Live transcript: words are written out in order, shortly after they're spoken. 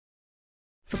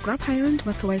For grab hire and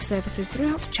muck away services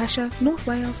throughout Cheshire, North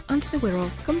Wales and the Wirral,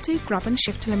 come to Grab and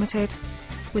Shift Ltd.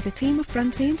 With a team of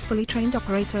friendly and fully trained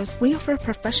operators, we offer a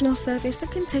professional service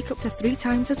that can take up to 3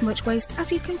 times as much waste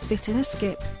as you can fit in a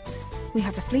skip. We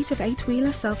have a fleet of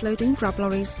 8-wheeler self-loading grab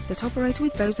lorries that operate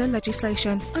with VOSA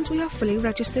legislation, and we are fully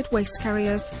registered waste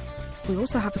carriers. We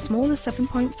also have a smaller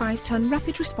 7.5-tonne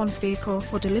rapid response vehicle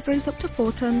for deliveries up to 4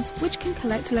 tonnes, which can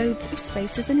collect loads if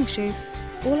space is an issue.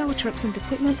 All our trucks and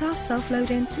equipment are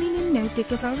self-loading, meaning no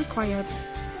diggers are required.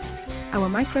 Our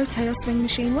micro tail swing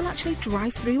machine will actually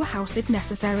drive through a house if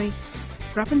necessary.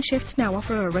 Grab and Shift now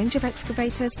offer a range of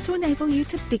excavators to enable you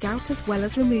to dig out as well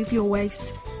as remove your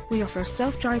waste. We offer a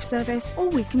self-drive service, or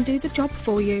we can do the job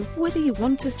for you, whether you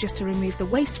want us just to remove the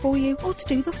waste for you or to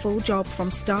do the full job from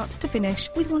start to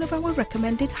finish with one of our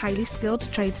recommended highly skilled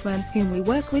tradesmen whom we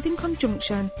work with in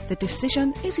conjunction. The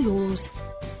decision is yours.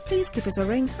 Please give us a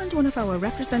ring and one of our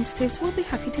representatives will be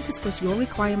happy to discuss your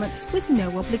requirements with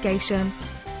no obligation.